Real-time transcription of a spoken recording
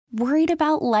Worried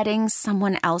about letting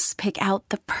someone else pick out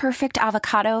the perfect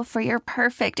avocado for your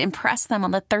perfect impress them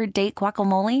on the third date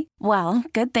guacamole? Well,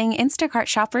 good thing Instacart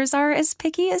shoppers are as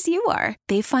picky as you are.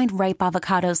 They find ripe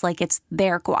avocados like it's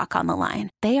their guac on the line.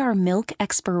 They are milk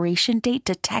expiration date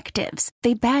detectives.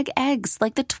 They bag eggs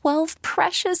like the 12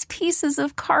 precious pieces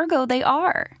of cargo they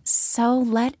are. So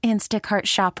let Instacart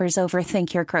shoppers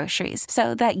overthink your groceries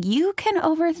so that you can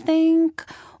overthink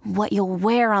what you'll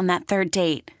wear on that third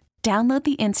date. Download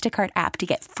the Instacart app to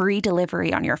get free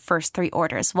delivery on your first 3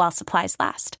 orders while supplies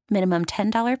last. Minimum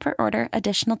 $10 per order.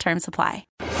 Additional terms apply.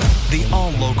 The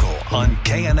All Local on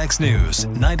KNX News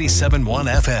 97.1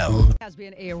 FM. It has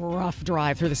been a rough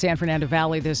drive through the San Fernando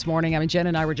Valley this morning. I mean, Jen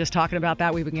and I were just talking about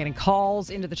that. We've been getting calls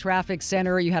into the traffic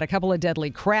center. You had a couple of deadly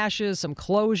crashes, some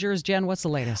closures. Jen, what's the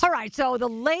latest? All right, so the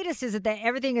latest is that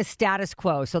everything is status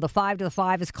quo. So the 5 to the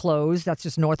 5 is closed. That's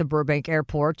just north of Burbank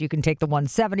Airport. You can take the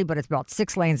 170, but it's about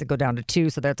 6 lanes that go down to 2,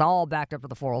 so that's all backed up to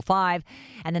the 405.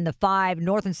 And then the 5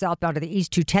 north and southbound to the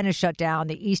East 210 is shut down.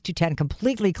 The East 210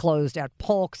 completely closed at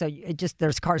Polk, so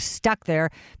there's cars stuck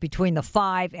there between the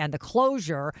 5 and the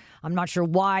closure. I'm not sure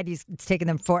why it's taking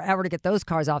them forever to get those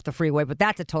cars off the freeway, but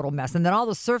that's a total mess. And then all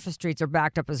the surface streets are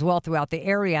backed up as well throughout the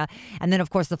area. And then,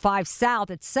 of course, the 5 south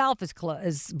itself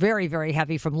is very, very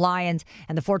heavy from Lyons,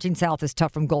 and the 14 south is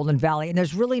tough from Golden Valley. And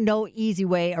there's really no easy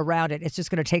way around it. It's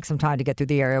just going to take some time to get through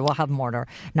the area. We'll have more in our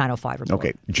 905 report.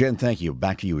 Okay, Jen, thank you.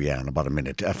 Back to you, in about a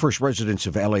minute. First, residents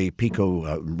of L.A.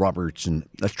 Pico Robertson,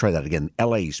 let's try that again,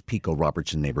 L.A.'s Pico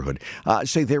Robertson neighborhood,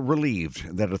 say they're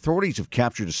relieved that authorities have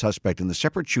captured a suspect in the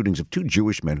separate shootings of 2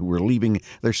 Jewish men who were leaving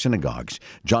their synagogues.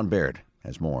 John Baird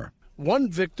has more. One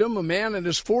victim, a man in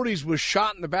his 40s, was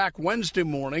shot in the back Wednesday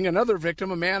morning. Another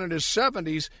victim, a man in his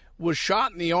 70s, was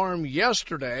shot in the arm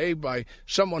yesterday by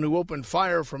someone who opened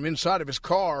fire from inside of his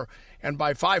car. And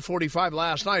by 5:45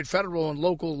 last night, federal and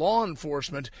local law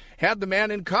enforcement had the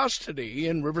man in custody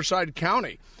in Riverside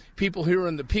County. People here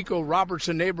in the Pico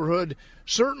Robertson neighborhood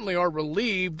certainly are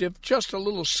relieved, if just a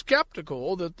little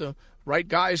skeptical, that the right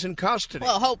guy's in custody.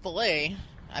 Well, hopefully.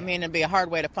 I mean, it'd be a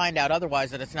hard way to find out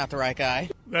otherwise that it's not the right guy.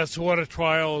 That's what a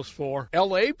trial is for.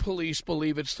 L.A. police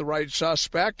believe it's the right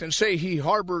suspect and say he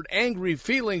harbored angry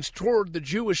feelings toward the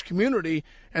Jewish community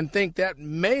and think that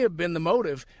may have been the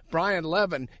motive. Brian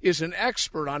Levin is an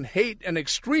expert on hate and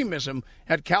extremism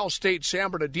at Cal State San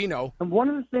Bernardino. And one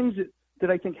of the things that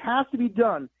I think has to be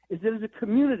done is that as a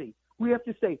community, we have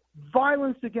to say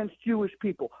violence against Jewish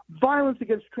people, violence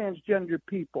against transgender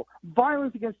people,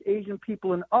 violence against Asian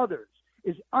people and others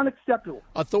is unacceptable.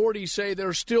 Authorities say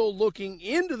they're still looking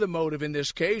into the motive in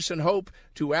this case and hope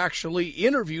to actually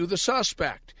interview the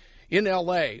suspect. In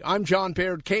L.A., I'm John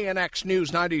Baird, KNX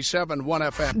News 97.1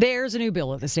 FM. There's a new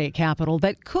bill at the state capitol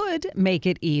that could make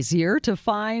it easier to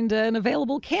find an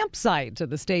available campsite to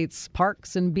the state's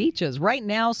parks and beaches. Right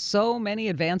now, so many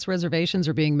advance reservations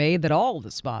are being made that all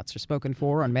the spots are spoken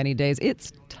for on many days.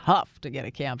 It's tough to get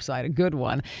a campsite, a good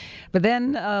one. But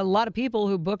then a lot of people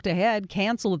who booked ahead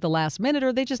cancel at the last minute,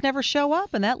 or they just never show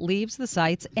up, and that leaves the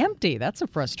sites empty. That's a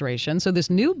frustration. So this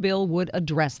new bill would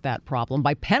address that problem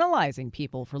by penalizing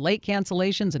people for late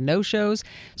cancellations and no-shows,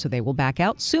 so they will back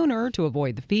out sooner to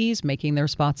avoid the fees, making their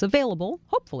spots available,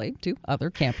 hopefully, to other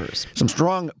campers. Some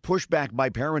strong pushback by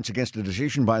parents against a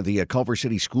decision by the Culver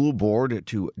City School Board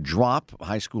to drop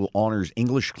high school honors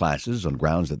English classes on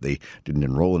grounds that they didn't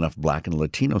enroll enough Black and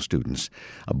Latino students.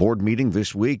 A board meeting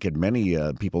this week had many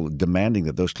people demanding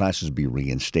that those classes be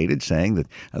reinstated, saying that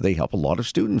they help a lot of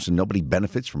students and nobody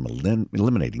benefits from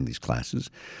eliminating these classes.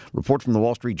 Report from the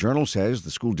Wall Street Journal says the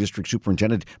school district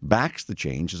superintendent backs the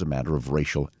change as a matter of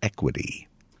racial equity.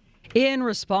 In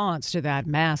response to that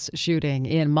mass shooting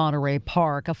in Monterey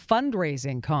Park, a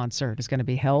fundraising concert is going to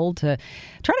be held to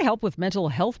try to help with mental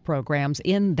health programs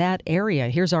in that area.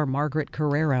 Here's our Margaret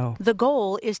Carrero. The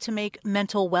goal is to make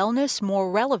mental wellness more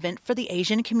relevant for the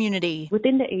Asian community.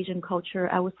 Within the Asian culture,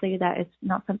 I would say that it's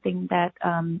not something that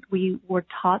we were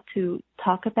taught to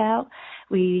talk about.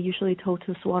 We usually told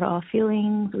to swallow our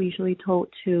feelings. We usually told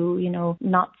to,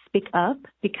 not speak up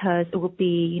because it would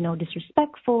be,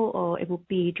 disrespectful or it would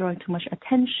be drawing too much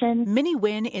attention. Minnie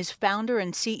Nguyen is founder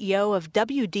and CEO of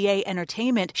WDA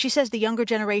Entertainment. She says the younger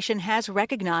generation has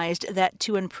recognized that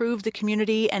to improve the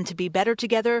community and to be better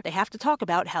together, they have to talk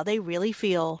about how they really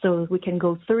feel. So we can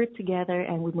go through it together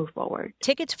and we move forward.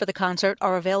 Tickets for the concert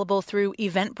are available through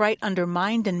Eventbrite under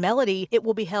Mind and Melody. It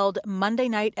will be held Monday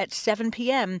night at 7 7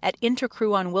 p.m. at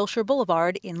Intercrew on Wilshire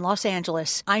Boulevard in Los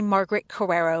Angeles. I'm Margaret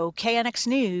Carrero, KNX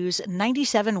News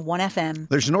 97.1 FM.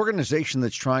 There's an organization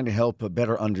that's trying to help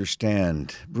better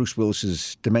understand Bruce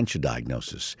Willis's dementia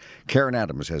diagnosis. Karen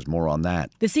Adams has more on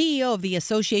that. The CEO of the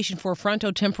Association for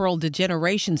Frontotemporal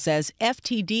Degeneration says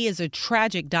FTD is a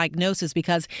tragic diagnosis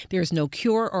because there's no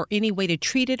cure or any way to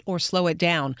treat it or slow it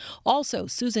down. Also,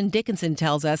 Susan Dickinson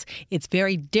tells us it's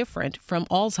very different from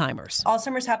Alzheimer's.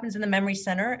 Alzheimer's happens in the memory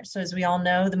center. So as we all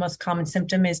know, the most common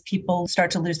symptom is people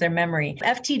start to lose their memory.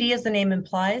 FTD, as the name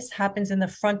implies, happens in the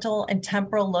frontal and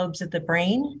temporal lobes of the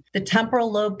brain. The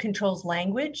temporal lobe controls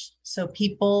language. So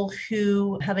people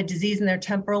who have a disease in their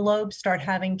temporal lobe start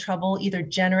having trouble either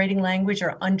generating language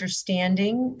or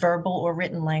understanding verbal or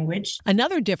written language.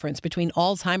 Another difference between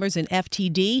Alzheimer's and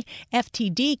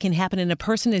FTD can happen in a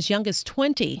person as young as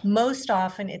 20. Most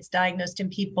often it's diagnosed in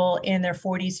people in their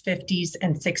 40s, 50s,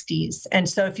 and 60s. And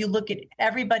so if you look at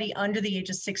everybody under the age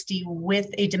of 60 with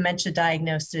a dementia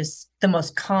diagnosis, the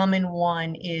most common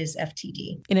one is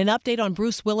FTD. In an update on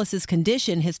Bruce Willis's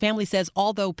condition, his family says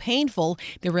although painful,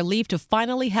 they're relieved to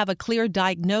finally have a clear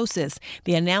diagnosis.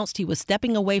 They announced he was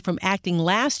stepping away from acting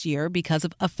last year because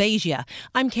of aphasia.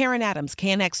 I'm Karen Adams,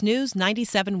 KNX News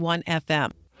 97.1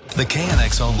 FM. The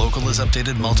KNX All Local is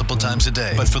updated multiple times a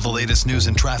day. But for the latest news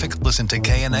and traffic, listen to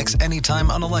KNX anytime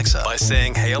on Alexa by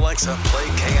saying, "Hey Alexa, play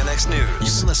KNX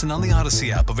News." You can listen on the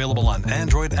Odyssey app, available on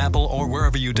Android, Apple, or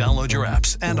wherever you download your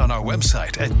apps, and on our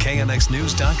website at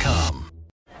knxnews.com.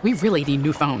 We really need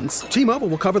new phones. T-Mobile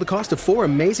will cover the cost of 4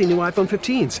 amazing new iPhone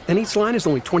 15s, and each line is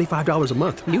only $25 a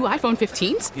month. New iPhone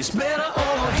 15s? It's better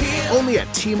over here. Only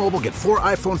at T-Mobile, get 4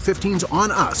 iPhone 15s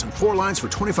on us and 4 lines for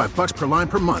 $25 per line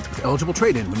per month with eligible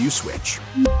trade-in when you switch.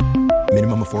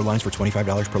 Minimum of 4 lines for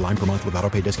 $25 per line per month with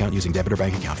autopay discount using debit or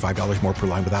bank account. $5 more per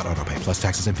line without autopay, plus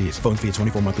taxes and fees. Phone fee at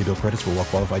 24 monthly bill credits for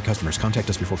well-qualified customers. Contact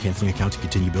us before canceling account to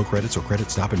continue bill credits or credit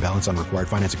stop and balance on required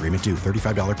finance agreement due.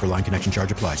 $35 per line connection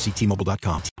charge applies. See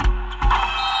T-Mobile.com.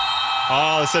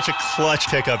 Oh, such a clutch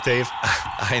pickup, Dave.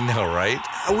 I know, right?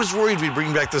 I was worried we'd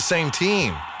bring back the same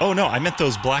team. Oh, no, I meant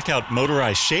those blackout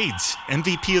motorized shades.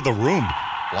 MVP of the room.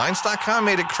 Blinds.com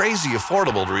made it crazy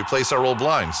affordable to replace our old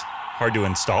blinds. Hard to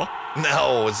install?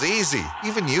 No, it's easy.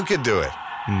 Even you could do it.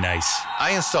 Nice.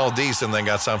 I installed these and then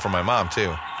got some for my mom,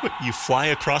 too. What, you fly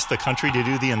across the country to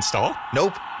do the install?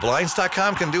 Nope.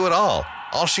 Blinds.com can do it all.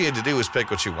 All she had to do was pick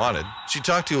what she wanted. She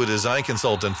talked to a design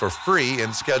consultant for free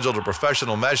and scheduled a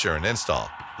professional measure and install.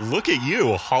 Look at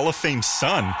you, a Hall of Fame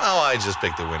son. Oh, I just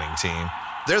picked the winning team.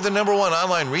 They're the #1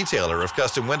 online retailer of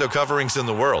custom window coverings in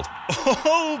the world.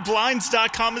 Oh,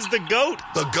 Blinds.com is the GOAT.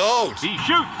 The GOAT. He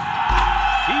shoots.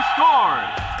 He scores.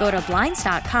 Go to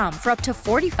Blinds.com for up to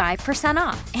 45%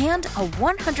 off and a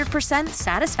 100%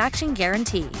 satisfaction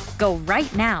guarantee. Go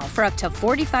right now for up to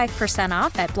 45%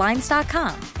 off at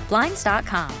Blinds.com.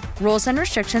 Blinds.com. Rules and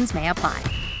restrictions may apply.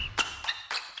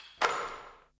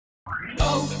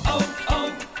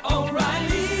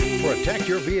 Protect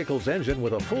your vehicle's engine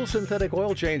with a full synthetic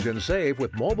oil change and save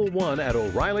with Mobil 1 at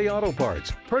O'Reilly Auto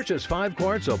Parts. Purchase 5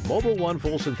 quarts of Mobil 1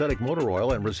 full synthetic motor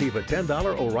oil and receive a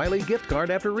 $10 O'Reilly gift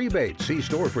card after rebate. See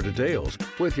store for details.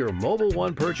 With your Mobil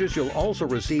 1 purchase, you'll also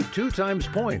receive 2 times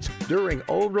points during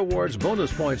O Rewards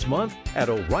Bonus Points Month at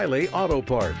O'Reilly Auto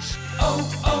Parts.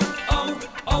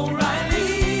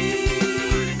 O'Reilly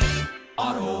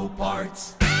Auto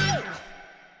Parts.